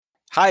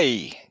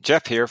Hi,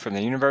 Jeff here from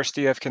the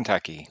University of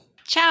Kentucky.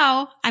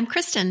 Ciao, I'm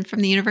Kristen from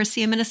the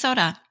University of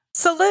Minnesota.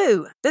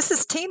 Salut, this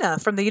is Tina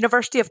from the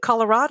University of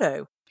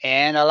Colorado.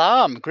 And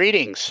alam,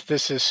 greetings.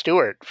 This is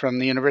Stuart from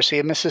the University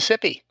of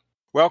Mississippi.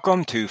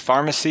 Welcome to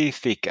Pharmacy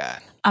Fika,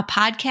 a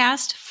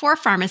podcast for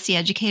pharmacy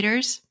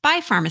educators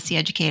by pharmacy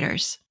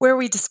educators, where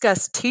we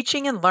discuss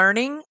teaching and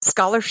learning,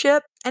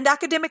 scholarship, and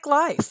academic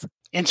life.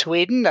 In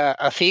Sweden,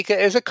 a fika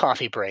is a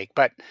coffee break,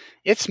 but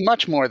it's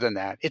much more than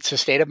that. It's a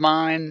state of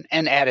mind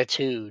and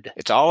attitude.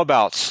 It's all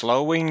about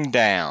slowing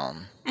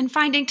down and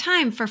finding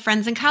time for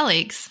friends and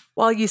colleagues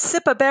while you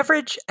sip a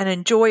beverage and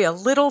enjoy a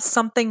little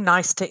something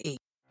nice to eat.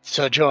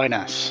 So join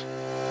us.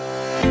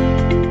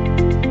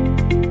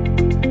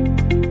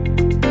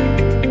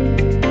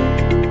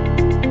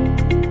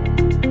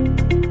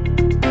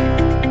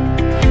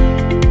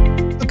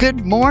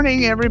 Good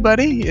morning,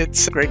 everybody.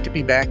 It's great to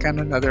be back on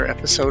another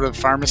episode of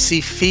Pharmacy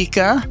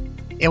Fika.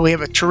 And we have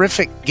a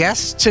terrific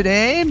guest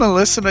today,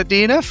 Melissa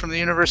Medina from the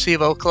University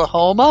of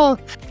Oklahoma.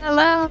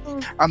 Hello.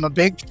 I'm a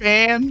big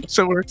fan,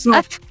 so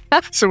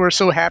we're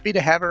so happy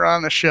to have her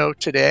on the show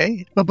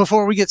today. But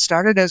before we get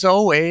started, as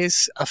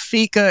always, a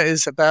fika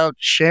is about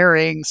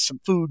sharing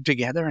some food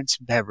together and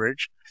some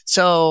beverage.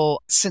 So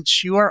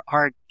since you are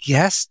our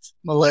guest,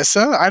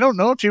 Melissa, I don't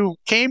know if you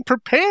came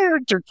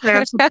prepared to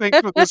share some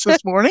things with us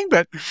this morning,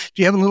 but do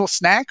you have a little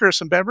snack or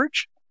some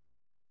beverage?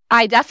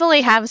 I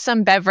definitely have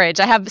some beverage.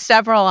 I have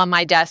several on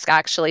my desk,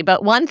 actually.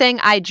 But one thing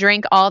I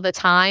drink all the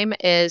time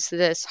is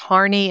this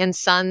Harney and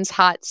Sons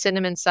hot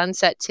cinnamon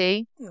sunset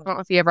tea. I don't know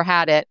if you ever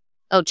had it.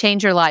 It'll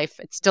change your life.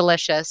 It's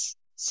delicious.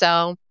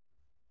 So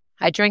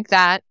I drink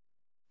that.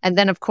 And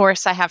then, of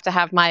course, I have to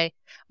have my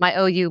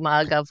OU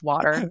mug of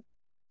water.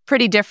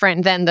 Pretty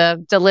different than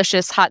the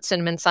delicious hot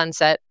cinnamon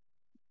sunset.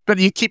 But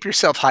you keep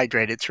yourself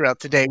hydrated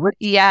throughout the day.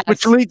 Yes.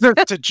 Which leads us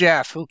to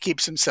Jeff, who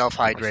keeps himself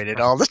hydrated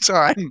all the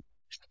time.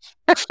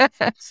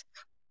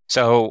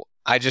 So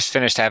I just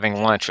finished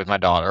having lunch with my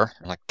daughter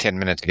like 10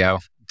 minutes ago.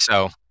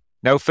 So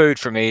no food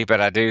for me,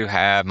 but I do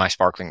have my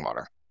sparkling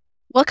water.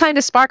 What kind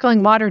of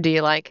sparkling water do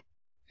you like?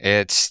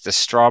 It's the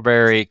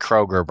strawberry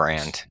Kroger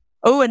brand.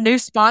 Oh, a new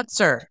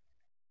sponsor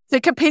to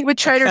compete with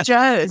Trader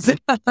Joe's.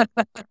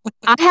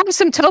 I have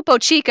some Topo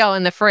Chico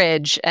in the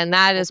fridge, and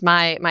that is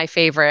my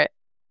favorite.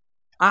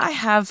 I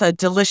have a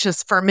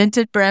delicious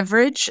fermented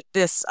beverage,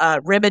 this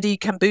Remedy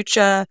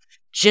Kombucha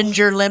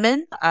Ginger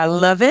Lemon. I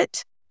love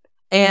it.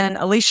 And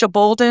Alicia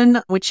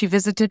Bolden, when she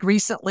visited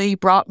recently,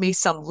 brought me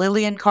some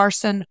Lillian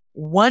Carson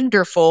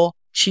wonderful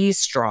cheese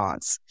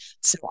straws.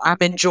 So I'm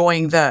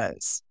enjoying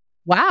those.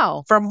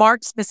 Wow. From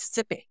Marks,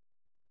 Mississippi.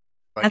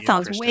 That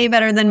sounds way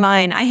better than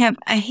mine. I have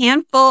a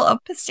handful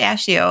of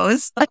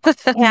pistachios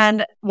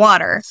and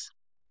water.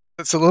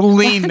 It's a little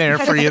lean there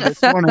for you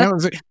this morning.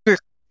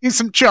 Need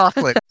some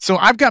chocolate. So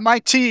I've got my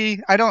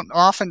tea. I don't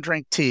often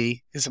drink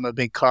tea because I'm a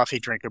big coffee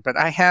drinker, but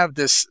I have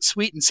this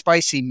sweet and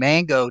spicy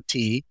mango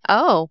tea.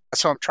 Oh.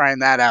 So I'm trying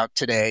that out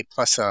today,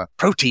 plus a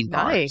protein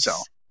bar. Nice. So.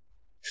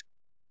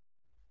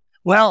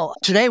 Well,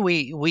 today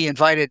we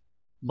invited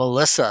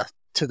Melissa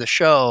to the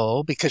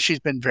show because she's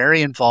been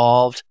very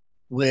involved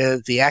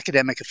with the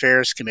Academic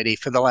Affairs Committee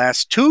for the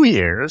last 2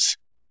 years,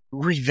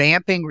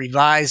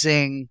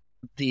 revising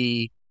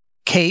the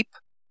COEPA.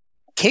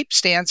 COEPA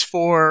stands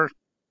for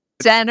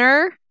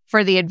Center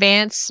for the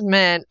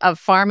Advancement of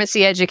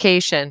Pharmacy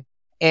Education.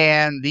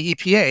 And the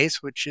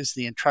EPAs, which is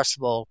the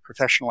Entrustable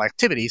Professional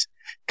Activities,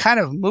 kind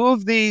of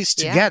move these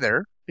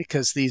together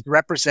because these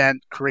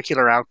represent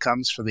curricular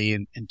outcomes for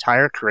the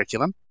entire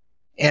curriculum.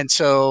 And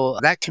so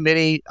that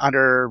committee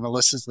under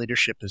Melissa's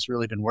leadership has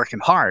really been working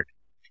hard.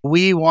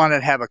 We want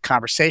to have a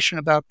conversation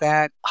about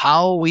that,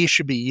 how we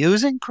should be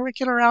using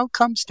curricular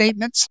outcome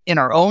statements in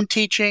our own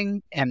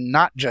teaching, and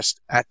not just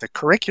at the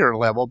curricular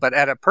level, but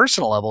at a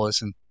personal level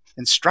as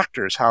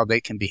instructors, how they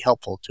can be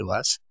helpful to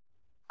us.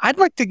 I'd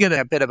like to get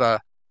a bit of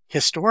a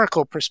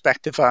historical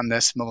perspective on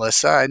this,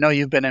 Melissa. I know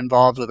you've been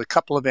involved with a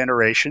couple of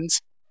iterations,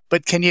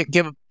 but can you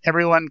give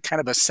everyone kind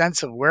of a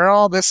sense of where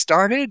all this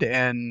started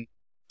and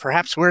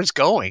perhaps where it's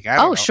going? I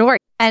don't know. Sure.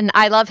 And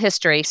I love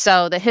history.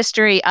 So the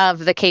history of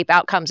the COEPA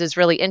outcomes is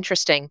really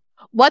interesting.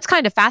 What's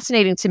kind of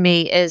fascinating to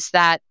me is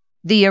that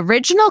the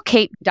original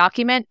COEPA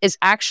document is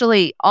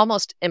actually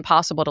almost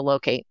impossible to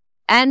locate.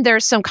 And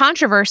there's some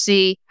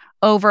controversy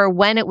over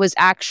when it was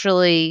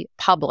actually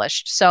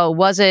published. So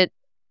was it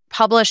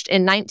published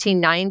in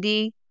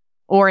 1990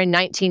 or in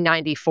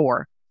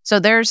 1994? So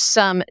there's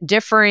some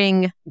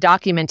differing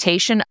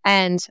documentation.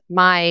 And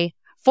my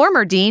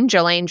former dean,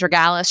 Jolene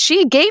Dragalis,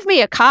 she gave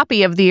me a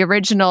copy of the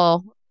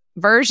original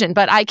version,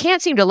 but I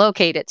can't seem to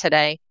locate it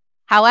today.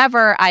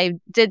 However, I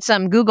did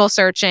some Google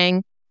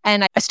searching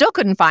and I still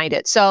couldn't find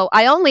it. So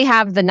I only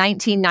have the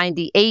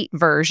 1998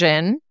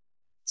 version.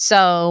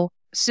 So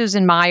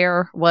Susan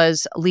Meyer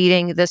was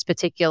leading this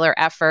particular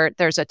effort.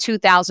 There's a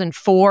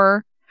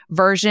 2004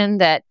 version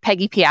that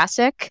Peggy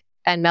Piasek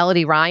and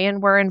Melody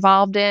Ryan were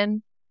involved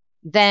in.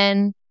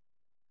 Then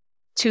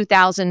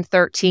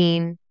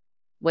 2013,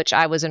 which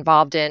I was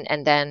involved in,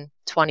 and then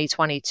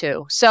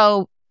 2022.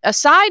 So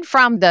aside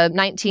from the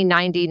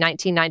 1990,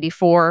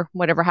 1994,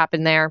 whatever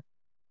happened there,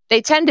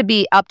 they tend to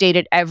be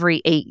updated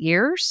every 8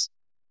 years,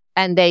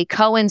 and they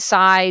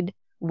coincide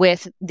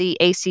with the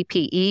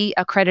ACPE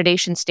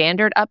accreditation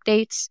standard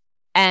updates,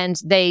 and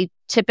they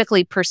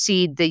typically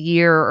precede the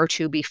year or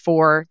two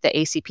before the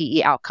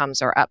ACPE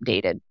outcomes are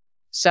updated.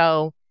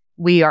 So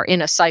we are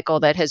in a cycle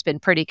that has been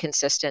pretty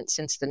consistent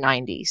since the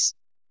 90s.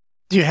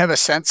 Do you have a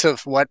sense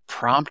of what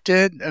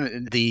prompted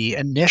the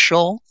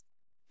initial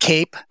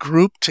CAPE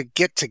group to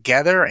get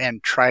together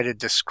and try to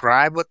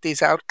describe what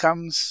these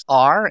outcomes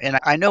are? And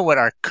I know what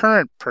our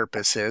current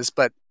purpose is,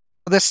 but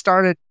this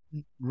started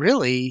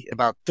really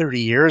about 30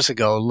 years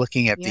ago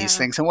looking at these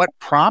things. And what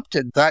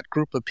prompted that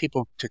group of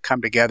people to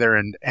come together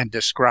and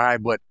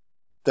describe what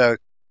the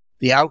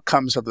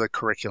outcomes of the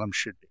curriculum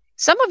should be?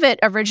 Some of it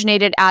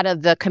originated out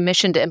of the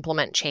Commission to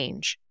Implement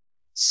Change.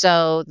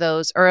 So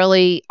those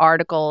early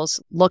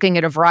articles looking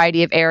at a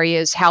variety of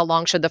areas, how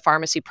long should the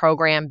pharmacy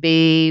program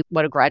be?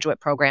 What do graduate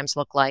programs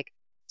look like?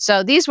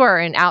 So these were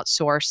an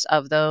outsource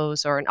of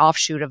those or an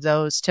offshoot of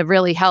those to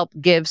really help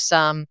give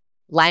some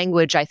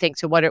language, I think,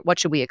 to what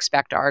should we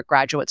expect our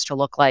graduates to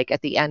look like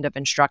at the end of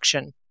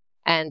instruction.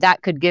 And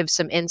that could give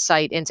some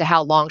insight into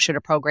how long should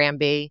a program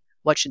be?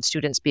 What should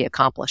students be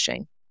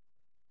accomplishing?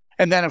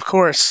 And then, of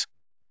course,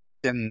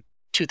 in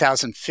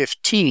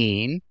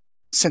 2015,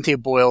 Cynthia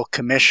Boyle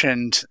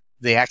commissioned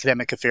the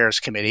Academic Affairs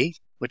Committee,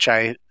 which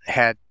I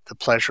had the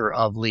pleasure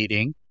of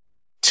leading,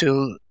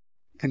 to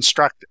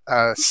construct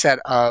a set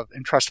of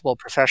entrustable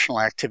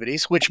professional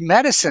activities, which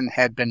medicine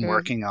had been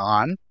working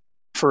on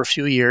for a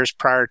few years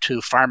prior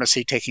to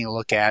pharmacy taking a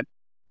look at,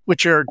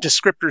 which are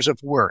descriptors of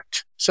work.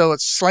 So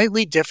it's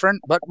slightly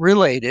different, but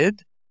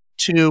related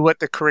to what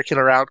the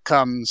curricular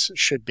outcomes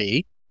should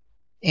be.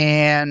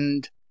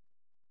 And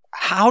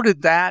how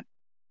did that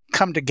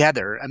come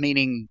together?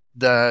 Meaning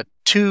the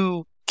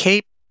two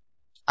CAPE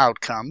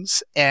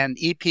outcomes and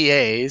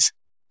EPAs,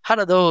 how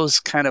do those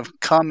kind of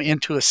come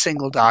into a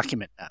single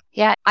document now?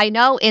 Yeah, I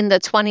know in the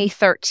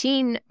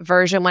 2013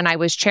 version when I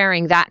was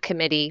chairing that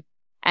committee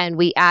and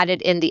we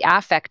added in the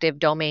affective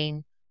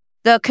domain,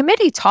 the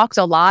committee talked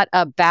a lot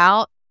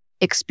about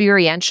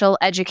experiential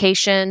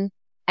education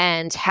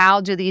and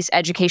how do these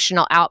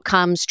educational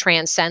outcomes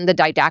transcend the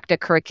didactic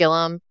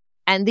curriculum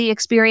and the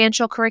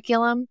experiential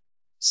curriculum.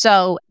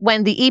 So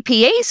when the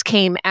EPAs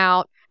came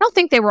out, I don't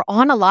think they were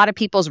on a lot of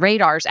people's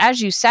radars.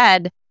 As you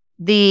said,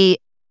 the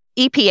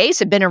EPAs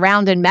have been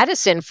around in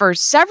medicine for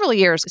several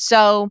years.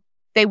 So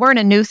they weren't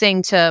a new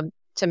thing to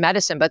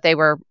medicine, but they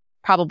were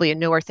probably a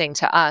newer thing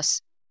to us.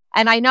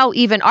 And I know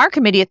even our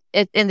committee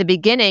in the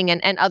beginning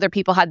and other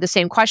people had the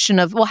same question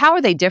of, well, how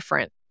are they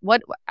different?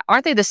 What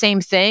aren't they the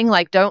same thing?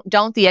 Like,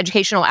 don't the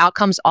educational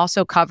outcomes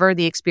also cover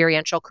the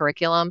experiential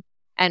curriculum?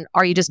 And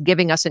are you just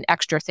giving us an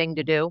extra thing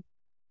to do?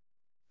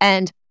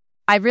 And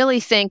I really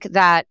think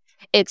that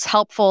it's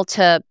helpful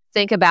to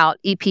think about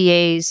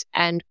EPAs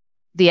and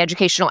the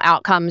educational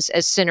outcomes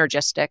as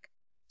synergistic.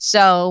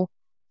 So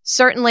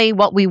certainly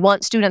what we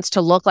want students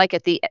to look like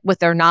with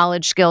their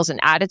knowledge, skills, and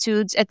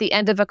attitudes at the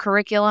end of a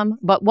curriculum,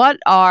 but what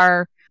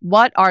are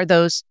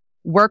those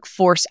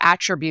workforce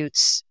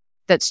attributes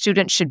that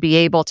students should be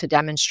able to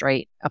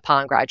demonstrate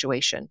upon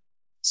graduation?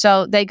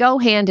 So they go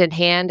hand in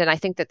hand, and I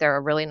think that they're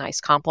a really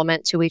nice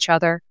complement to each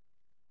other.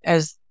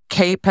 As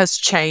CAPE has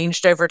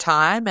changed over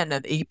time and the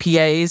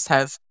EPAs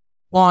have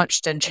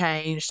launched and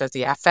changed as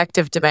the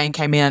affective domain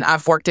came in,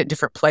 I've worked at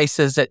different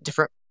places at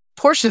different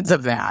portions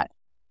of that.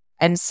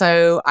 And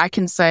so I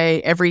can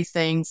say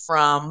everything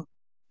from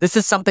this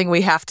is something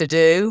we have to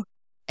do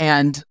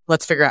and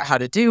let's figure out how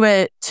to do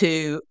it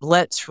to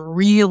let's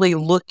really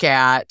look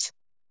at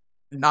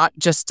not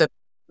just a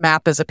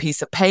map as a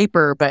piece of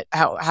paper, but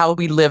how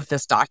we live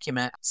this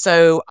document.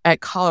 So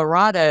at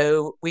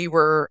Colorado, we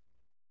were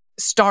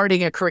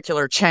starting a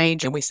curricular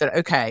change and we said,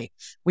 okay,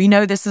 we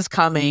know this is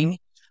coming.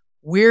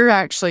 We're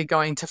actually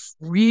going to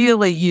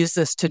really use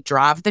this to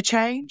drive the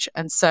change.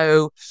 And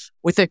so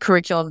with the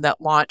curriculum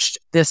that launched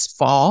this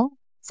fall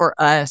for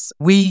us,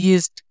 we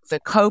used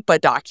the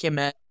COEPA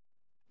document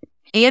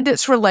and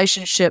its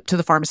relationship to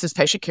the pharmacist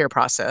patient care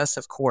process,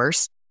 of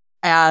course,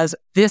 as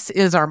this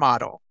is our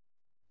model.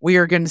 We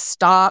are going to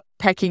stop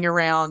pecking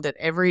around at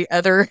every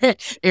other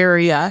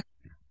area,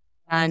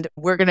 and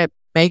we're going to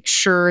make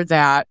sure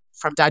that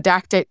from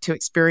didactic to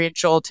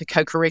experiential to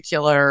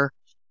co-curricular,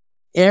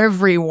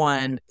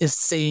 everyone is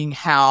seeing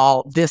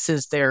how this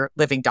is their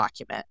living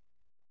document.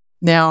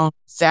 Now,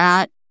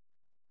 that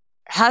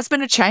has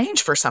been a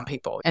change for some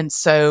people. And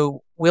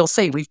so we'll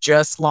see. We've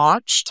just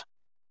launched.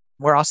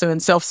 We're also in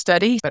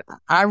self-study. But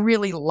I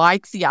really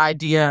like the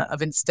idea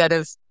of instead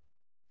of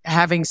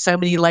having so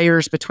many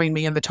layers between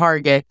me and the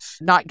target,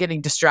 not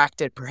getting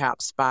distracted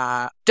perhaps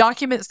by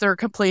documents that are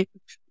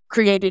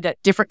created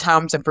at different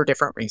times and for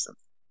different reasons.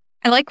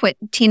 I like what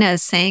Tina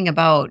is saying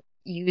about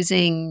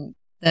using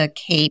the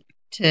CAPE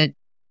to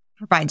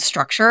provide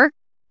structure,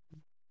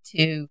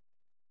 to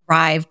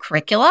drive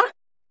curricula.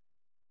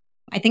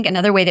 I think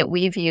another way that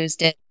we've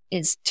used it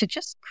is to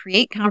just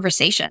create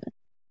conversation,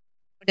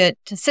 to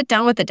sit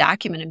down with the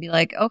document and be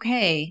like,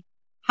 okay,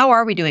 how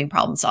are we doing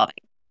problem solving?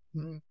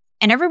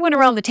 And everyone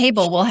around the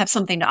table will have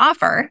something to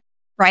offer,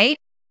 right?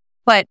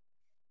 But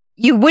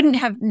you wouldn't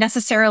have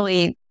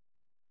necessarily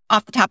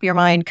off the top of your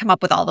mind come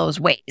up with all those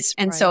ways.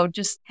 And so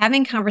just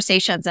having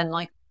conversations and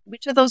like,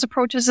 which of those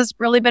approaches has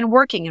really been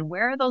working and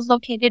where are those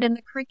located in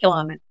the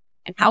curriculum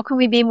and how can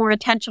we be more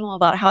intentional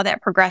about how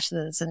that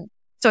progresses? And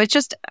so it's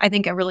just, I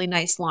think, a really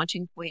nice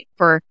launching point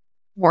for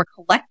more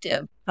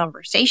collective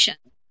conversation,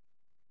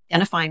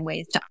 identifying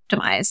ways to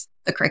optimize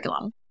the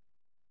curriculum.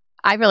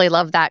 I really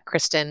love that,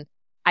 Kristen.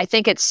 I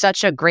think it's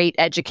such a great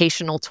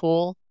educational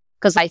tool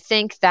because I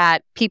think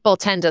that people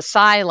tend to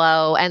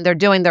silo and they're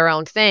doing their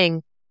own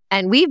thing.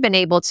 And we've been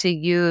able to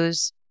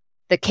use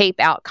the CAPE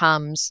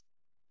outcomes.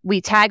 We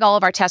tag all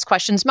of our test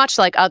questions, much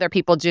like other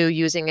people do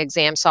using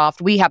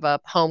ExamSoft. We have a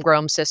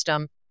homegrown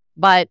system,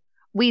 but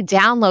we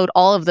download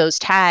all of those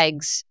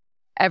tags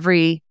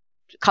every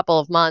couple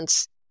of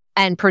months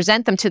and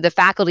present them to the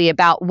faculty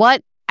about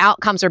what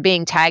outcomes are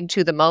being tagged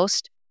to the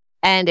most.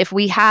 And if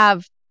we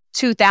have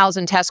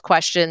 2,000 test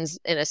questions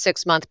in a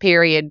 6-month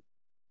period,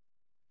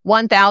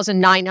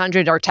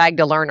 1,900 are tagged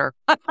a learner.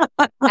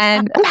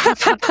 And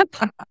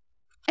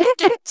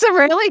it's a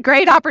really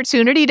great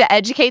opportunity to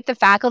educate the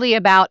faculty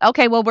about,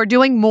 okay, well, we're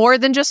doing more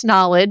than just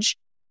knowledge.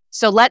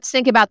 So let's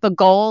think about the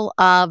goal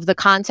of the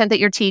content that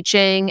you're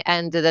teaching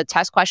and the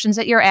test questions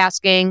that you're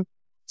asking.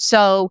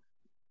 So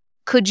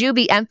could you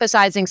be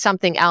emphasizing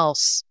something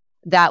else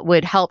that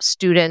would help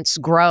students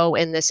grow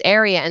in this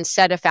area and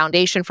set a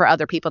foundation for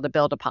other people to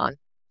build upon?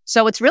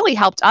 So it's really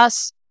helped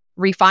us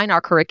refine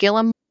our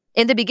curriculum.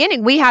 In the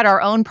beginning, we had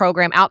our own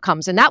program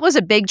outcomes, and that was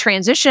a big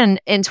transition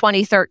in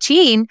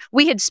 2013.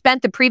 We had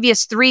spent the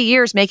previous 3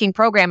 years making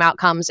program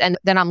outcomes, and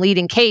then I'm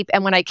leading CAPE.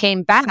 And when I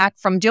came back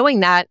from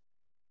doing that,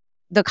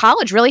 the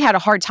college really had a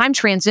hard time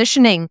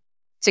transitioning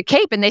to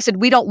CAPE, and they said,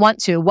 we don't want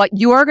to. What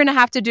you're going to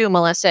have to do,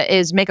 Melissa,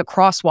 is make a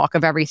crosswalk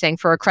of everything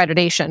for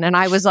accreditation. And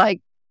I was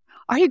like,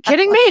 are you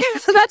kidding me?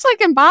 That's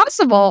like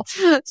impossible.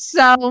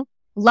 So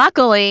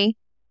luckily,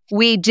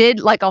 we did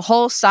like a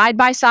whole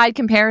side-by-side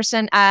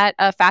comparison at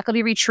a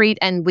faculty retreat,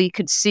 and we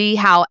could see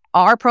how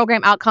our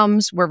program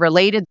outcomes were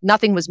related.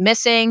 Nothing was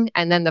missing.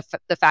 And then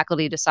the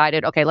faculty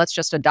decided, okay, let's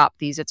just adopt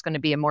these. It's going to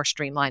be a more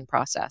streamlined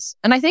process.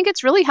 And I think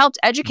it's really helped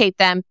educate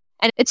them.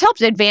 And it's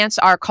helped advance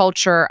our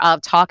culture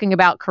of talking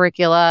about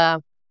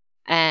curricula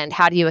and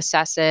how do you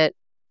assess it,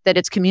 that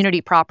it's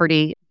community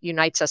property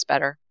unites us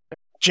better.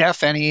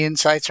 Jeff, any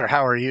insights or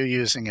how are you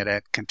using it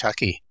at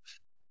Kentucky?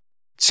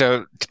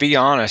 So to be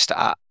honest,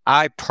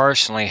 I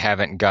personally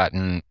haven't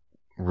gotten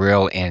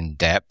real in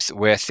depth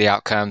with the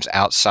outcomes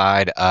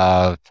outside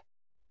of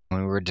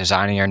when we were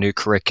designing our new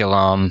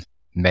curriculum,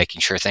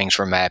 making sure things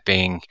were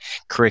mapping,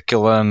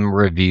 curriculum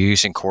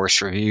reviews and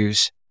course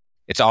reviews.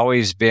 It's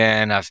always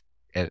been,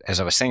 as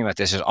I was thinking about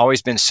this, there's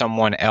always been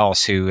someone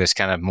else who is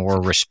kind of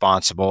more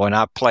responsible, and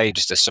I play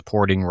just a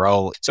supporting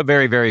role. So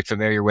very, very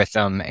familiar with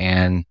them,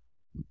 and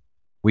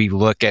we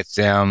look at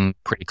them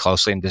pretty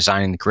closely in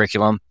designing the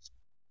curriculum.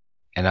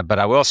 But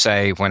I will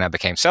say, when I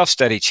became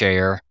self-study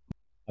chair,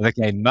 I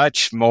became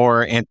much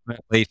more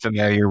intimately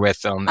familiar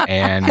with them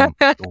and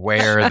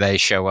where they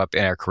show up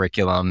in our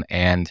curriculum.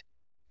 And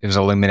it was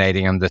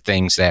illuminating them the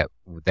things that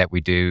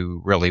we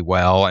do really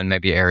well and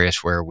maybe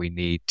areas where we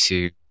need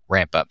to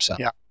ramp up some.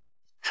 Yeah.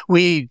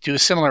 We do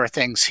similar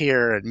things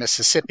here at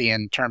Mississippi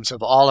in terms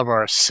of all of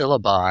our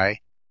syllabi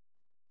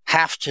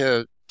have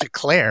to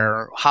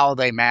declare how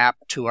they map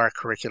to our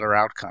curricular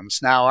outcomes.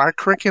 Now, our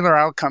curricular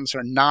outcomes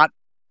are not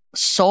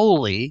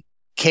solely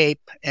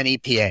CAPE and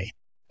EPA.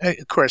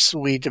 Of course,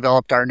 we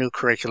developed our new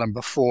curriculum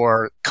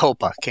before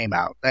COEPA came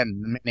out,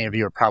 and many of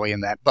you are probably in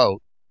that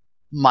boat.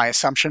 My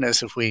assumption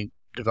is if we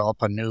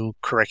develop a new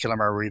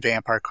curriculum or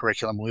revamp our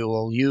curriculum, we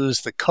will use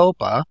the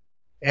COEPA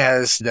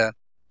as the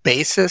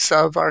basis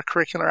of our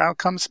curricular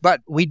outcomes,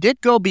 but we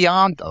did go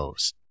beyond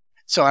those.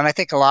 So, and I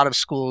think a lot of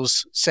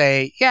schools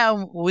say, yeah,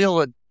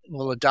 we'll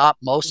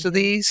adopt most of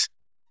these.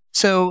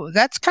 So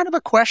that's kind of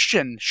a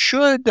question.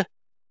 Should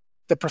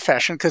the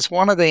profession, because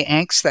one of the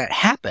angst that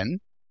happened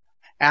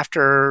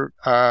after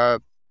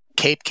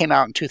CAPE came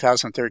out in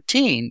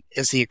 2013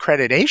 is the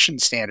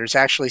accreditation standards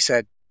actually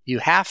said you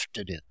have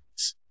to do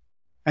this.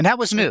 And that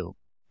was new.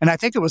 And I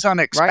think it was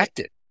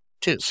unexpected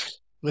too.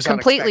 It was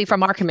completely unexpected.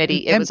 From our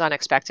committee, it was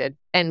unexpected.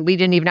 And we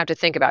didn't even have to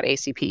think about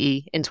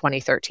ACPE in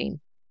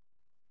 2013.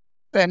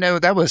 And no,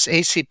 that was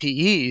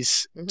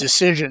ACPE's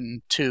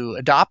decision to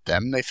adopt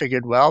them. They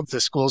figured, well, the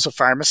schools of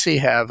pharmacy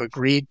have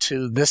agreed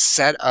to this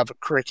set of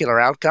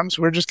curricular outcomes.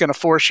 We're just going to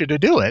force you to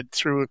do it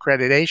through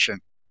accreditation.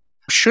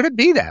 Should it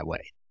be that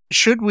way?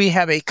 Should we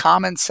have a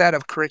common set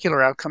of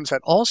curricular outcomes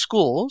that all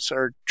schools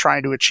are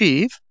trying to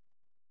achieve?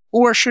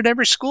 Or should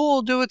every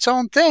school do its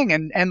own thing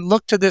and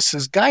look to this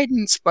as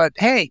guidance? But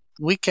hey,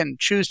 we can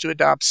choose to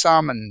adopt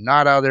some and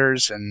not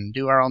others and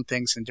do our own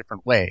things in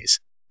different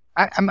ways.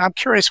 I'm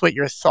curious what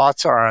your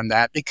thoughts are on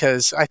that,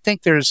 because I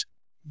think there's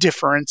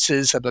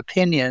differences of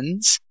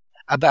opinions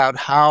about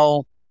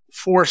how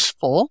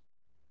forceful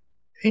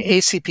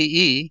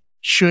ACPE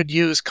should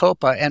use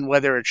COEPA and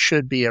whether it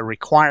should be a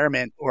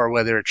requirement or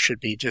whether it should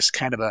be just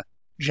kind of a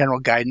general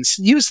guidance.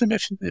 Use them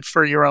if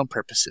for your own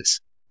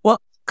purposes. Well,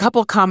 a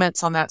couple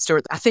comments on that,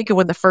 Stuart. I think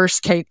when the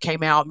first CAPE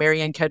came out,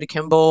 Marianne Coda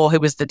Kimball, who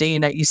was the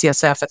dean at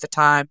UCSF at the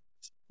time,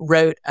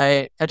 wrote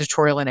an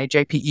editorial in a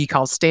JPE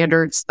called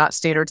Standards, Not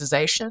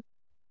Standardization.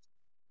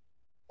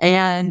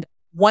 And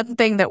one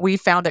thing that we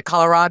found at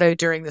Colorado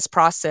during this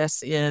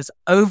process is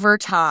over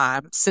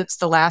time, since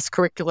the last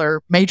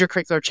major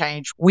curricular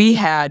change, we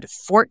had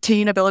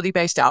 14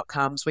 ability-based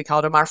outcomes. We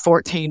called them our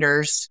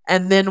 14ers.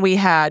 And then we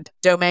had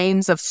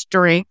domains of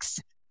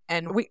strength.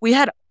 And we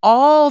had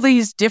all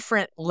these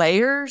different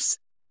layers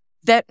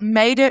that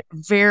made it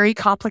very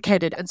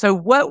complicated. And so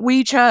what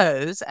we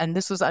chose, and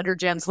this was under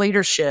Jen's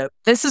leadership,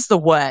 this is the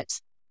what.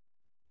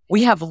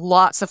 We have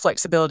lots of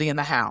flexibility in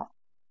the how,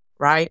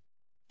 right?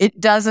 It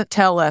doesn't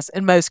tell us,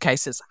 in most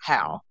cases,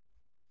 how.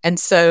 And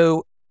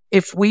so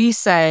if we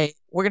say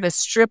we're going to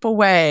strip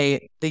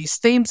away these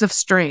themes of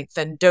strength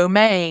and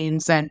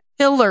domains and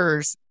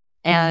pillars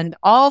and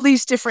all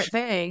these different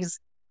things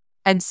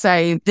and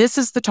say, this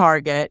is the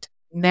target,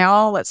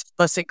 now let's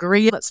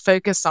agree, let's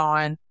focus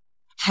on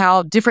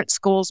how different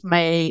schools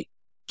may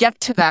get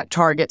to that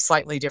target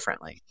slightly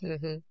differently.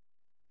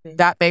 Mm-hmm.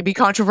 That may be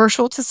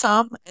controversial to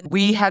some.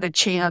 We had a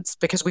chance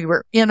because we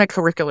were in a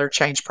curricular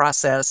change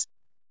process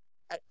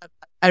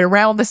at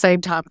around the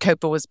same time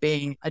COEPA was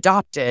being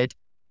adopted,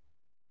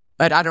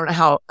 but I don't know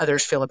how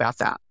others feel about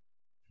that.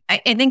 I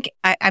think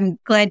I'm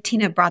glad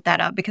Tina brought that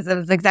up because it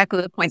was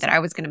exactly the point that I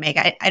was going to make.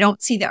 I don't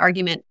see the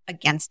argument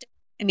against it.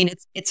 I mean,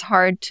 it's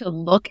hard to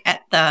look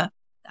at the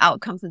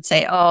outcomes and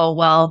say, oh,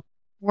 well,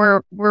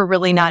 we're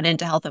really not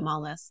into health and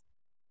wellness.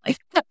 Like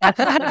that's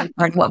not really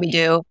part of what we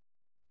do.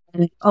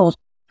 And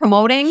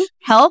promoting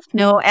health,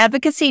 no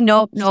advocacy,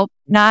 not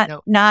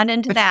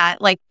into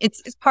that. Like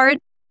it's part.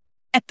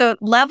 At the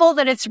level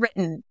that it's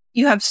written,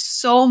 you have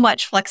so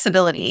much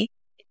flexibility.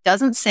 It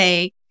doesn't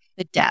say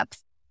the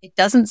depth. It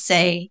doesn't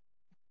say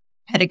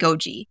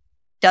pedagogy.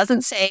 It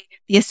doesn't say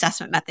the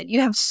assessment method. You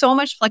have so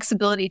much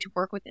flexibility to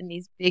work within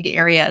these big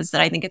areas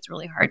that I think it's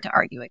really hard to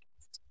argue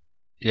against.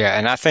 Yeah,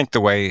 and I think the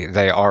way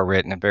they are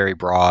written, very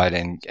broad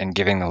and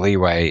giving the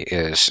leeway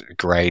is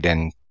great.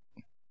 And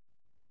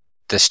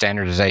the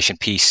standardization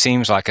piece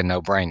seems like a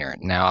no-brainer.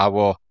 Now, I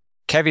will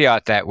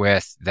caveat that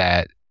with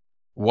that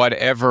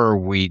whatever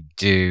we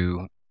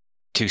do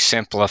to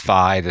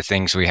simplify the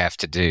things we have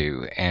to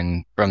do.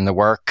 And from the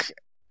work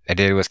I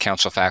did with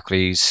council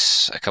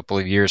faculties a couple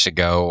of years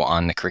ago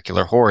on the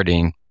curricular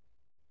hoarding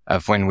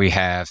of when we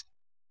have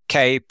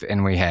CAPE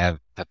and we have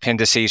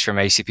appendices from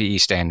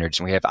ACPE standards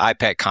and we have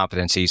IPEC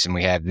competencies and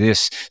we have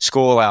this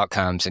school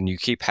outcomes and you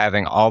keep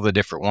having all the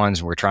different ones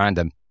and we're trying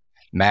to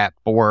map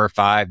 4 or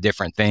 5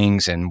 different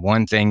things and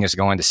one thing is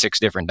going to 6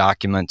 different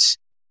documents.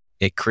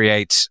 It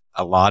creates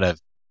a lot of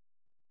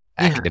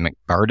academic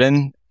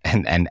burden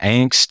and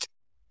angst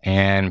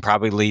and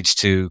probably leads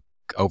to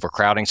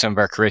overcrowding some of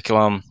our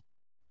curriculum.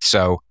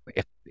 So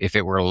if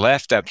it were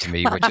left up to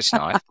me, which it's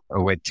not, I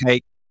would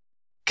take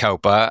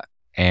COEPA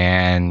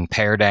and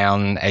pare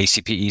down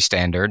ACPE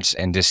standards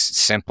and just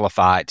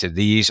simplify it to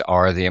these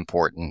are the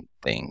important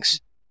things.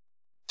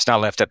 It's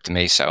not left up to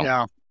me, so.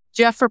 Yeah.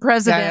 Jeff for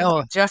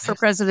president. Jeff for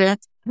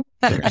president.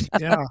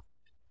 Yeah.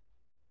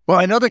 Well,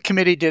 I know the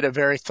committee did a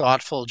very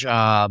thoughtful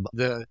job.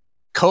 The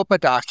COEPA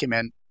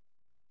document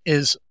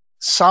is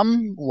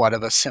somewhat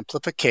of a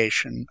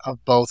simplification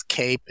of both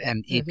CAPE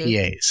and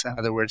EPAs. In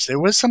other words, there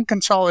was some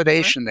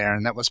consolidation there,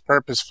 and that was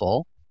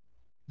purposeful.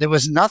 There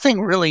was nothing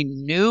really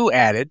new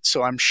added,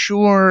 so I'm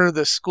sure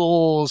the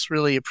schools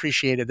really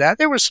appreciated that.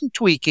 There was some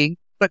tweaking,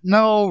 but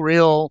no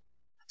real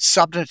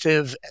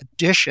substantive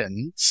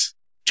additions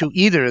to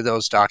either of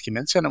those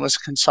documents, and it was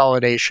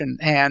consolidation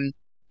and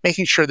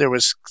making sure there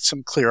was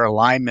some clear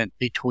alignment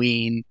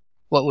between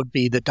what would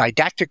be the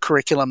didactic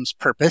curriculum's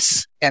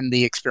purpose and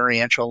the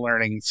experiential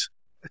learning's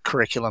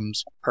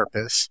curriculum's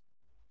purpose.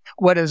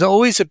 What has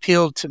always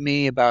appealed to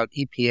me about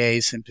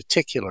EPAs in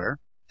particular,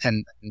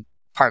 and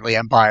partly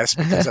I'm biased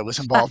because I was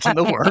involved in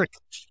the work,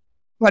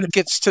 but it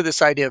gets to this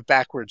idea of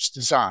backwards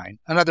design.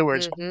 In other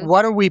words,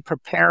 what are we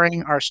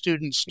preparing our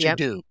students to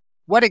do?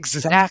 What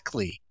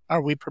exactly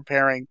are we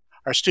preparing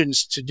our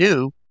students to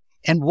do?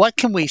 And what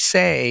can we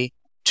say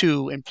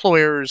to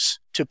employers,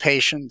 to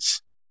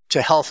patients,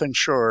 to health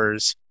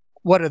insurers?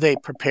 What are they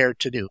prepared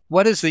to do?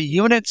 What is the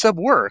units of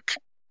work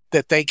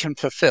that they can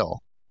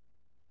fulfill?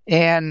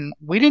 And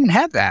we didn't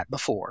have that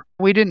before.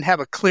 We didn't have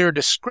a clear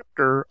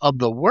descriptor of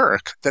the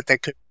work that they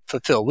could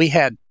fulfill. We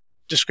had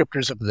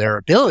descriptors of their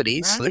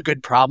abilities. Right. They're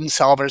good problem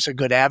solvers, they're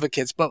good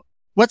advocates, but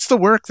what's the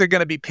work they're going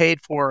to be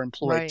paid for or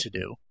employed to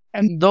do?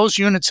 And those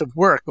units of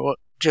work,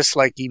 just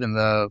like even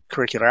the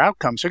curricular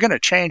outcomes, are going to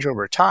change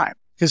over time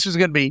because there's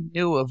going to be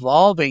new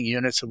evolving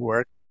units of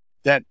work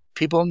that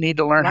people need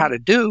to learn how to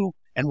do.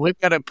 And we've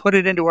got to put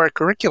it into our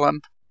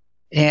curriculum,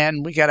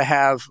 and we got to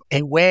have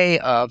a way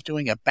of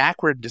doing a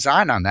backward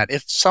design on that.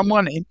 If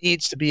someone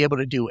needs to be able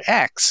to do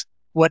X,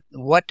 what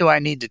do I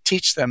need to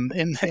teach them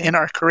in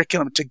our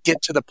curriculum to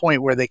get to the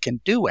point where they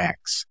can do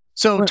X?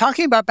 So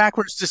talking about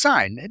backwards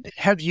design,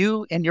 have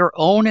you in your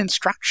own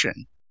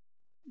instruction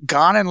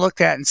gone and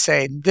looked at and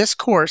say, this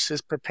course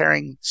is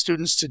preparing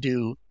students to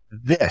do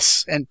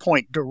this, and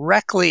point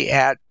directly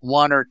at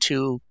one or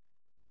two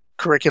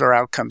curricular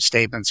outcome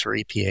statements or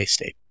EPA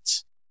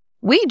statements.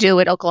 We do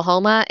at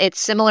Oklahoma. It's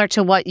similar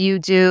to what you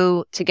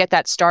do to get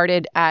that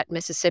started at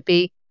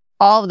Mississippi.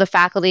 All of the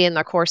faculty in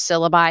the course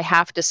syllabi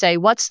have to say,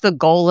 what's the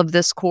goal of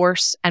this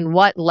course and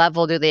what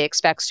level do they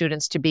expect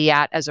students to be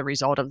at as a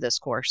result of this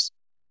course?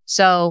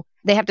 So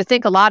they have to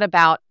think a lot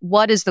about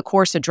what is the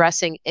course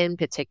addressing in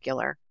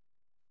particular?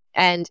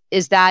 And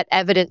is that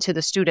evident to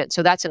the student?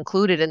 So that's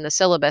included in the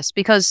syllabus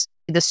because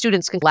the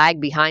students can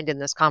lag behind in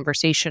this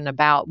conversation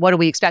about what do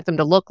we expect them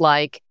to look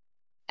like?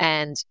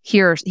 And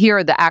here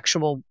are the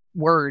actual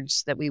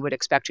words that we would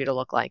expect you to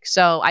look like.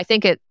 So I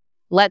think it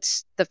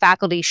lets the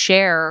faculty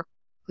share,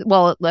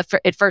 well,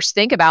 at first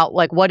think about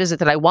like, what is it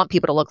that I want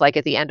people to look like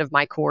at the end of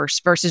my course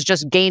versus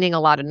just gaining a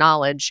lot of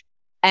knowledge.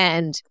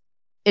 And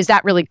is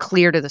that really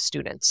clear to the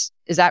students?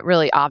 Is that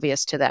really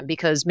obvious to them?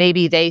 Because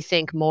maybe they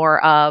think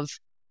more of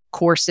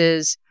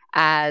courses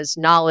as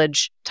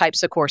knowledge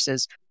types of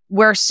courses.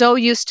 We're so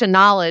used to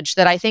knowledge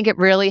that I think it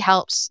really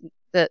helps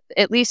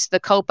at least the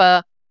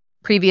COEPA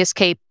previous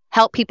CAPE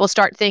help people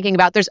start thinking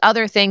about there's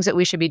other things that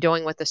we should be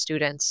doing with the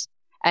students.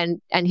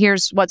 And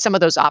here's what some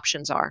of those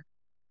options are.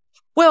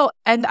 Well,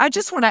 and I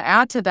just want to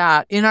add to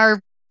that. In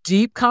our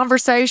deep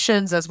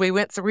conversations as we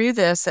went through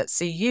this at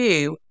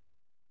CU,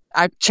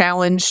 I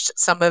challenged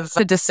some of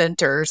the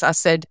dissenters. I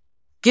said,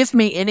 give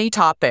me any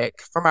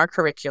topic from our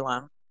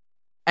curriculum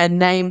and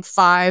name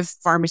 5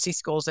 pharmacy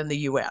schools in the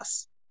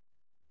U.S.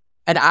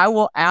 And I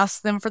will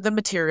ask them for the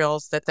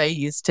materials that they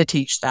use to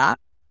teach that.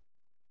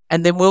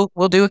 And then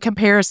we'll do a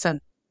comparison.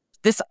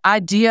 This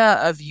idea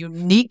of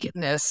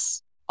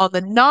uniqueness on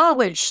the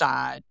knowledge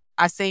side,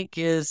 I think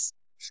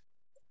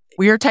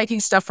we are taking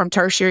stuff from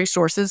tertiary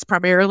sources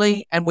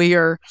primarily, and we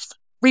are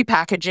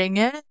repackaging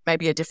it,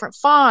 maybe a different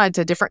font,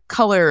 a different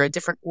color, a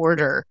different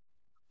order.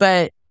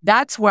 But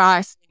that's why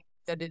I think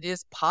that it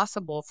is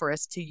possible for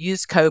us to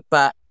use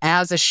COEPA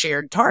as a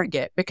shared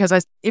target, because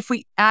if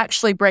we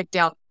actually break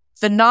down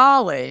the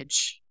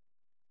knowledge,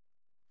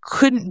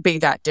 couldn't be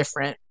that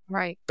different.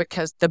 Right.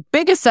 Because the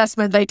big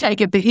assessment they take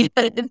at the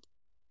end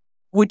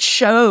would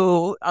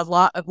show a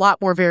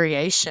lot more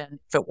variation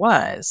if it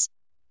was.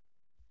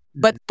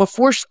 But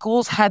before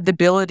schools had the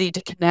ability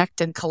to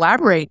connect and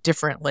collaborate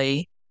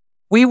differently,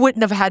 we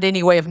wouldn't have had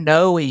any way of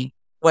knowing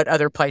what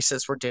other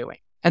places were doing.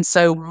 And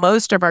so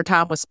most of our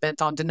time was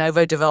spent on de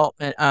novo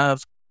development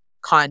of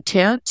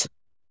content.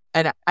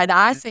 And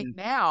I think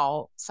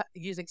now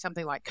using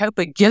something like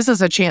COEPA gives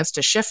us a chance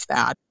to shift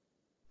that.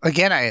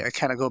 Again, I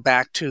kind of go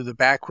back to the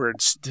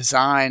backwards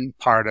design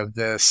part of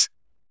this.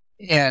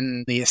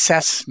 In the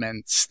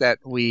assessments that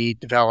we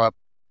develop,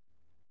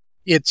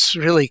 it's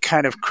really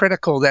kind of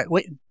critical that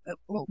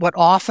what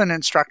often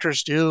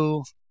instructors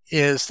do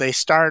is they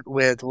start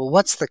with, well,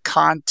 what's the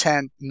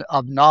content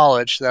of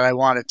knowledge that I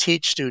want to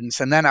teach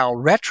students? And then I'll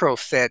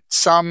retrofit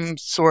some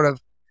sort of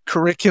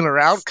curricular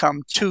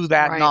outcome to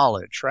that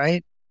knowledge,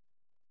 right?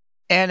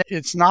 And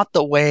it's not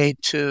the way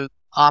to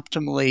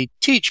optimally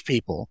teach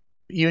people.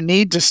 You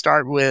need to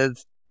start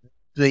with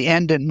the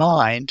end in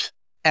mind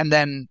and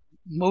then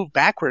move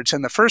backwards.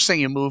 And the first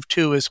thing you move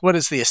to is, what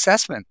is the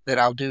assessment that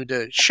I'll do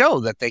to show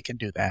that they can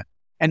do that?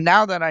 And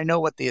now that I know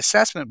what the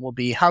assessment will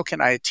be, how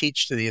can I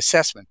teach to the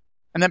assessment?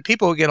 And then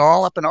people will get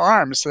all up in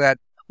arms that,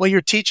 well,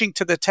 you're teaching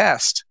to the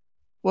test.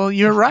 Well,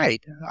 you're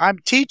right. I'm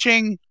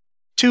teaching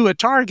to a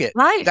target.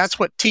 Right. That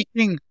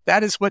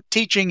is what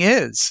teaching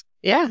is.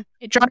 Yeah.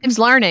 It drives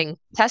learning.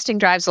 Testing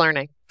drives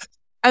learning.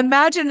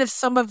 Imagine if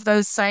some of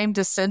those same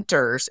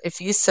dissenters,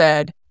 if you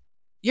said,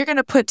 you're going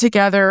to put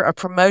together a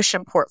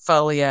promotion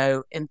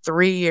portfolio in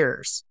 3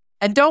 years.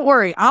 And don't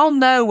worry, I'll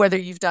know whether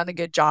you've done a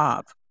good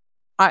job.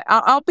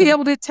 I'll be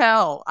able to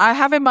tell. I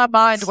have in my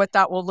mind what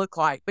that will look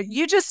like. But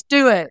you just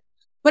do it.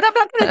 But I'm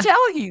not going to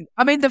tell you.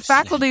 I mean, the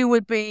faculty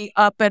would be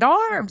up at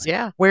arms.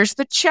 Yeah. Where's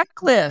the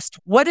checklist?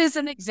 What is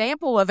an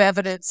example of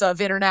evidence of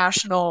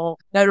international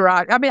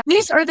notoriety? I mean,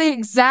 these are the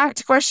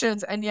exact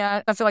questions. And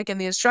yet I feel like in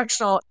the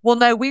instructional, well,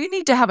 no, we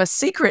need to have a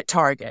secret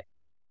target.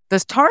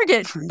 This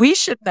target, we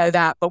should know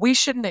that, but we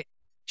shouldn't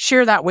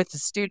share that with the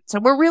students.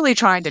 And we're really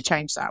trying to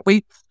change that.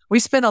 We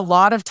spend a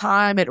lot of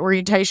time at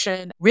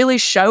orientation really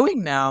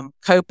showing them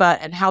COEPA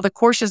and how the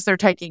courses they're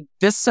taking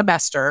this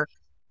semester,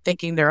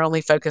 thinking they're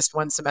only focused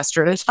one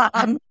semester at a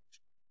time,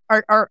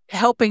 are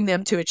helping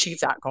them to achieve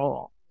that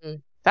goal.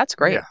 That's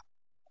great. Yeah.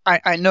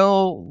 I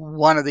know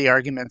one of the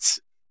arguments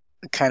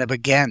kind of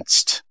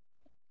against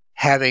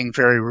having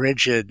very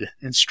rigid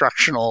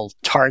instructional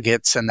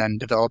targets and then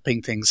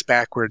developing things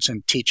backwards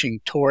and teaching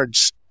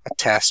towards a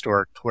test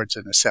or towards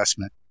an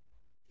assessment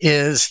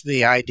is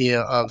the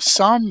idea of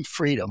some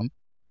freedom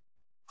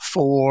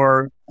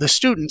for the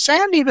students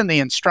and even the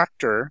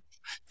instructor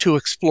to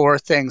explore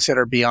things that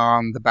are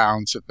beyond the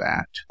bounds of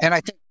that. And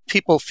I think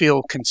people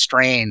feel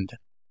constrained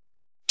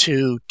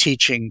to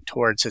teaching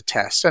towards a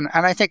test. And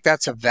I think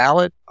that's a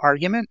valid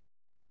argument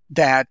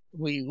that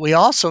we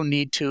also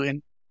need to,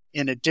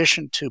 in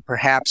addition to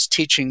perhaps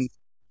teaching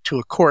to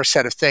a core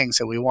set of things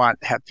that we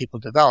want to have people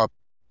develop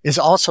is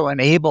also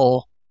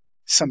enable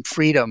some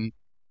freedom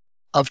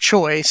of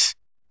choice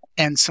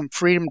and some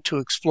freedom to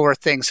explore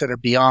things that are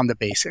beyond the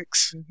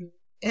basics. Mm-hmm.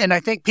 And I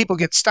think people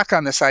get stuck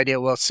on this idea,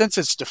 well, since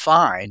it's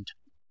defined,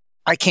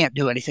 I can't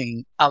do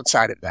anything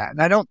outside of that.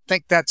 And I don't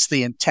think that's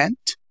the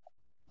intent,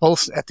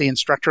 both at the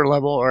instructor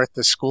level or at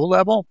the school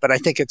level, but I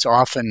think it's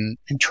often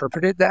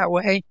interpreted that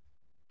way.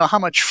 How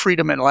much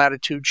freedom and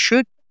latitude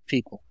should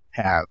people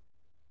have?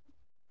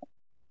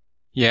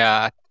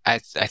 Yeah, I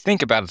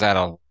think about that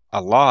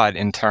a lot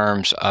in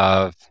terms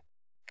of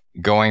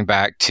going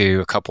back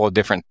to a couple of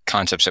different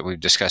concepts that we've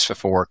discussed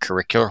before,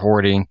 curricular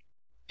hoarding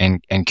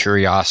and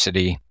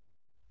curiosity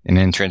and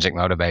intrinsic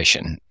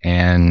motivation.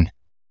 And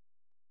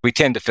we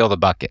tend to fill the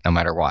bucket no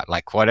matter what,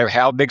 like whatever,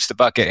 how big's the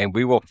bucket, and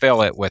we will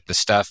fill it with the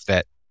stuff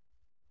that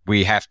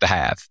we have to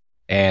have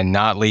and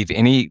not leave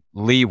any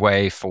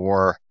leeway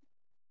for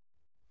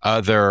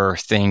other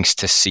things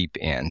to seep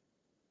in.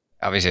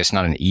 Obviously, it's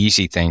not an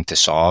easy thing to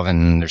solve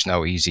and there's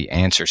no easy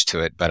answers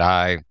to it, but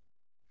I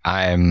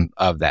am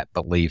of that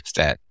belief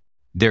that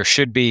there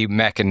should be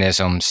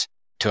mechanisms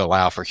to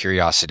allow for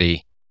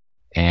curiosity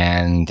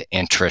and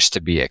interest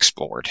to be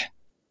explored.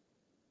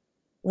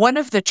 One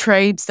of the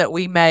trades that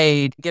we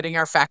made getting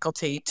our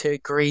faculty to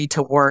agree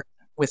to work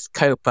with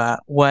COEPA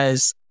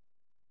was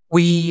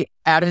we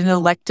added an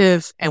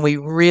elective and we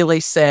really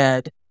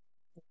said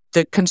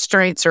the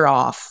constraints are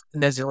off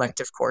in those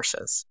elective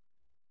courses.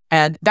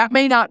 And that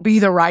may not be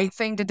the right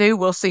thing to do.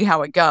 We'll see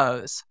how it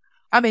goes.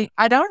 I mean,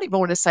 I don't even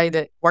want to say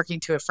that working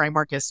to a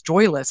framework is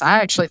joyless. I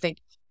actually think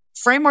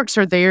frameworks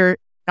are there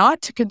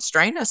not to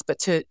constrain us, but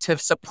to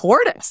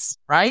support us,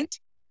 right?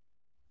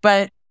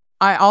 But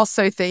I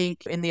also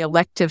think in the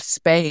elective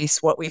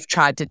space, what we've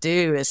tried to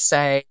do is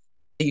say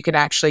you can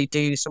actually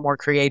do some more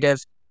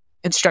creative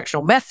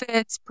instructional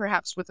methods,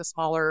 perhaps with a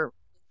smaller,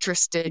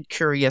 interested,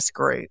 curious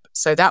group.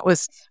 So that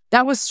was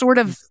sort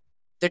of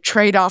the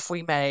trade-off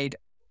we made,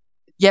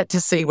 yet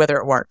to see whether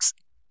it works.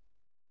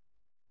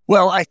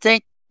 Well, I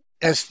think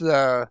as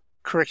the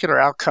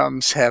curricular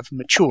outcomes have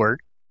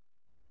matured,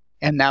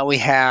 and now we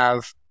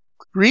have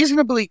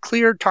reasonably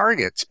clear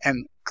targets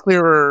and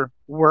clearer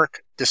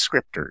work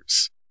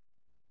descriptors,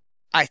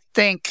 I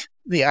think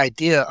the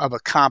idea of a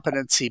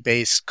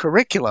competency-based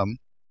curriculum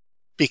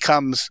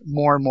becomes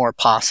more and more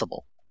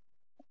possible.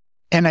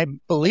 And I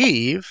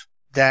believe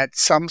that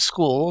some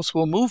schools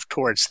will move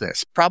towards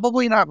this.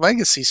 Probably not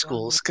legacy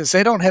schools because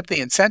they don't have the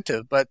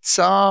incentive, but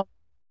some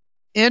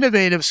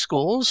innovative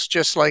schools,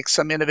 just like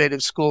some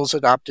innovative schools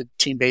adopted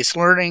team-based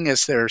learning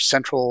as their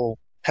central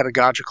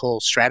pedagogical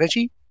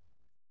strategy.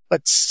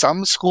 But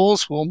some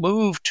schools will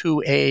move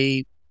to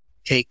a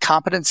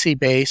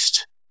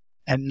competency-based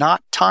and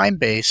not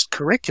time-based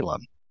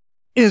curriculum.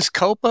 Is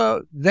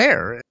COEPA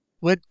there?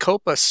 Would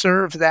COEPA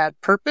serve that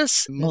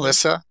purpose?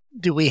 Melissa,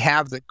 do we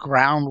have the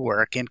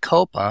groundwork in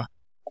COEPA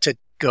to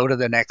go to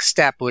the next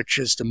step, which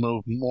is to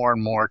move more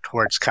and more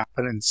towards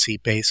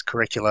competency-based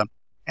curriculum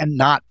and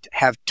not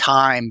have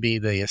time be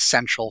the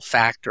essential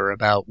factor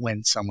about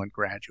when someone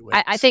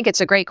graduates? I think it's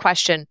a great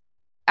question.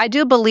 I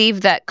do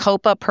believe that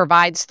COEPA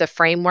provides the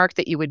framework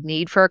that you would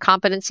need for a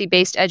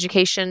competency-based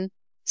education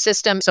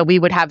system. So we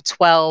would have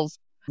 12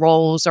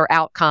 roles or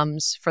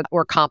outcomes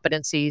or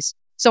competencies.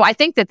 So I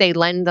think that they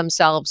lend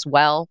themselves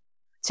well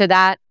to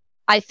that.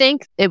 I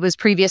think it was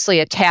previously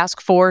a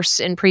task force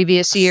in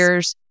previous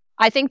years.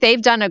 I think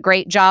they've done a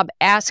great job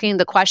asking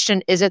the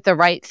question, is it the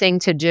right thing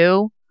to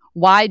do?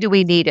 Why do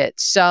we need it?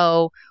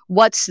 So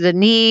what's the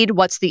need?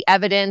 What's the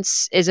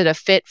evidence? Is it a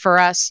fit for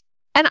us?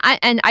 And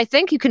I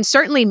think you can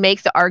certainly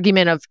make the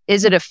argument of,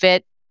 is it a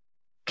fit?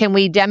 Can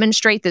we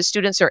demonstrate that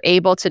students are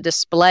able to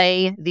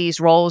display these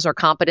roles or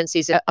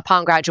competencies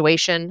upon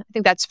graduation? I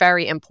think that's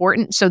very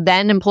important. So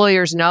then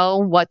employers know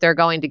what they're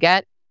going to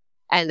get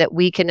and that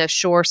we can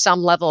assure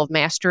some level of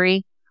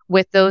mastery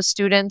with those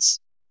students.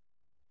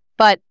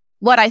 But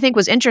what I think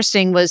was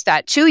interesting was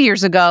that 2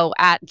 years ago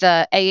at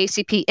the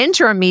AACP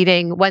interim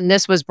meeting, when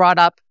this was brought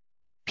up,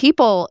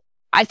 people,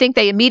 I think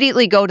they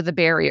immediately go to the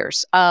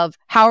barriers of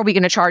how are we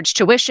going to charge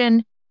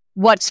tuition?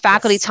 What's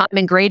faculty time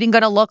and grading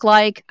going to look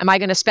like? Am I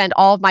going to spend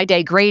all of my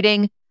day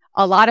grading?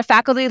 A lot of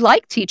faculty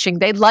like teaching.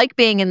 They like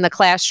being in the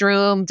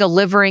classroom,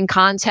 delivering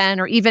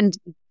content, or even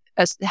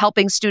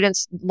helping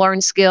students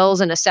learn skills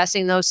and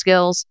assessing those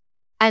skills.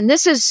 And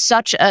this is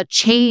such a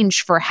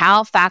change for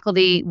how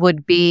faculty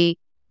would be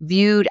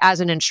viewed as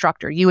an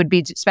instructor. You would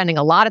be spending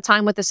a lot of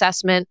time with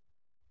assessment.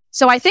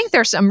 So I think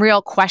there's some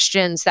real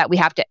questions that we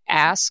have to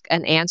ask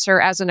and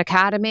answer as an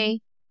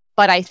academy.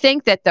 But I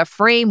think that the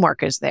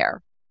framework is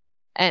there.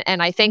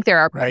 And I think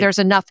there's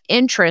enough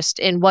interest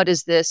in what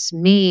does this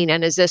mean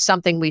and is this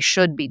something we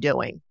should be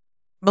doing?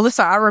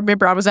 Melissa, I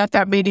remember I was at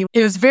that meeting.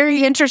 It was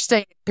very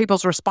interesting,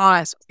 people's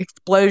response,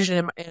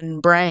 explosion in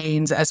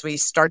brains as we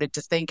started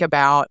to think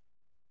about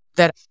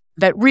that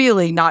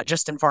really not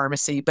just in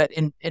pharmacy, but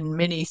in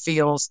many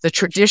fields, the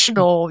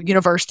traditional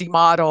university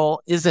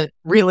model isn't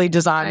really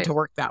designed to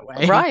work that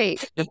way.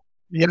 Right.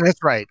 Yeah,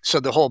 that's right. So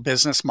the whole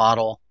business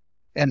model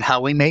and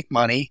how we make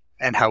money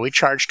and how we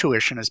charge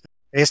tuition has been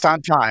based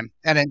on time.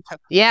 And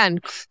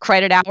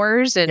credit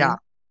hours and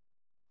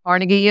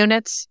Carnegie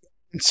units.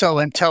 And so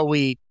until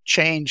we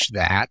change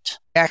that,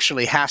 it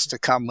actually has to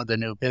come with a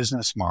new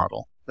business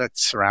model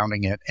that's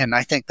surrounding it. And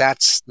I think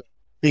that's the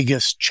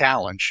biggest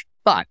challenge.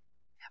 But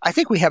I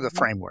think we have the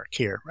framework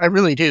here. I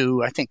really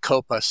do. I think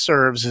COEPA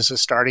serves as a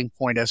starting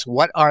point as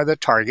what are the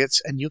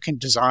targets, and you can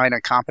design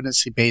a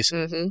competency-based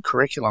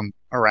curriculum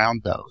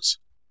around those.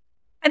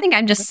 I think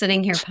I'm just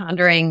sitting here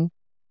pondering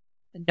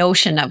the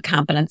notion of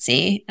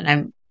competency,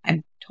 and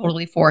I'm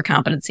totally for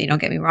competency,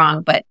 don't get me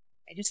wrong, but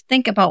I just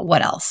think about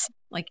what else.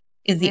 Like,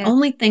 is the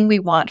only thing we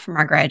want from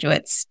our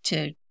graduates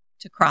to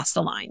cross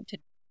the line, to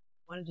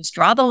want to just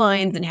draw the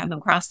lines and have them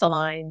cross the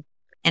line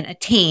and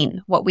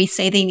attain what we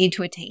say they need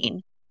to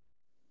attain.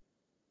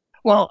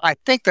 Well, I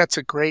think that's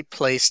a great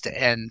place to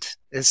end,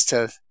 is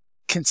to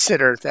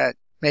consider that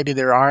maybe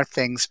there are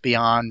things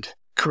beyond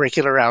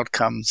curricular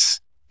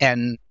outcomes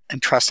and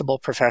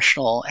entrustable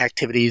professional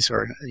activities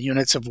or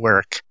units of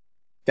work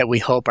that we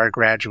hope our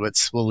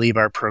graduates will leave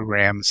our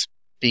programs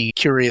being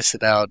curious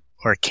about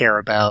or care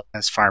about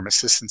as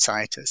pharmacists and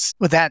scientists.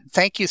 With that,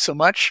 thank you so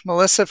much,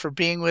 Melissa, for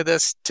being with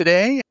us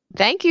today.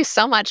 Thank you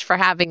so much for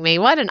having me.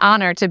 What an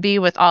honor to be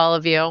with all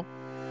of you.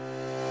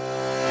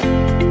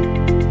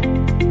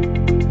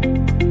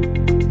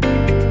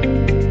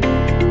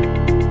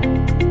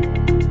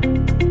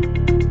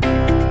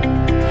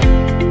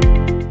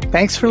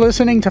 Thanks for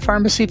listening to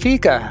Pharmacy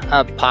Fika,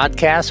 a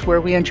podcast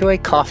where we enjoy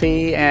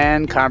coffee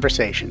and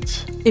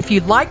conversations. If you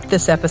liked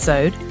this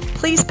episode,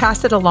 please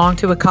pass it along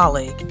to a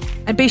colleague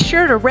and be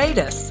sure to rate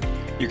us.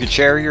 You can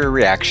share your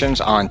reactions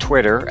on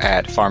Twitter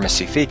at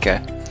Pharmacy Fika,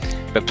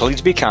 but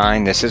please be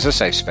kind. This is a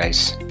safe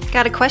space.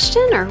 Got a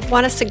question or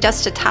want to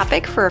suggest a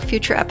topic for a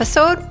future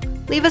episode?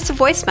 Leave us a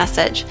voice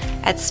message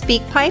at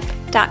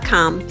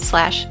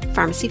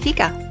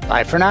speakpipe.com/pharmacyfika.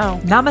 Bye for now.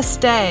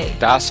 Namaste.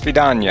 Das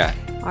vidanya.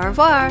 Au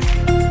revoir.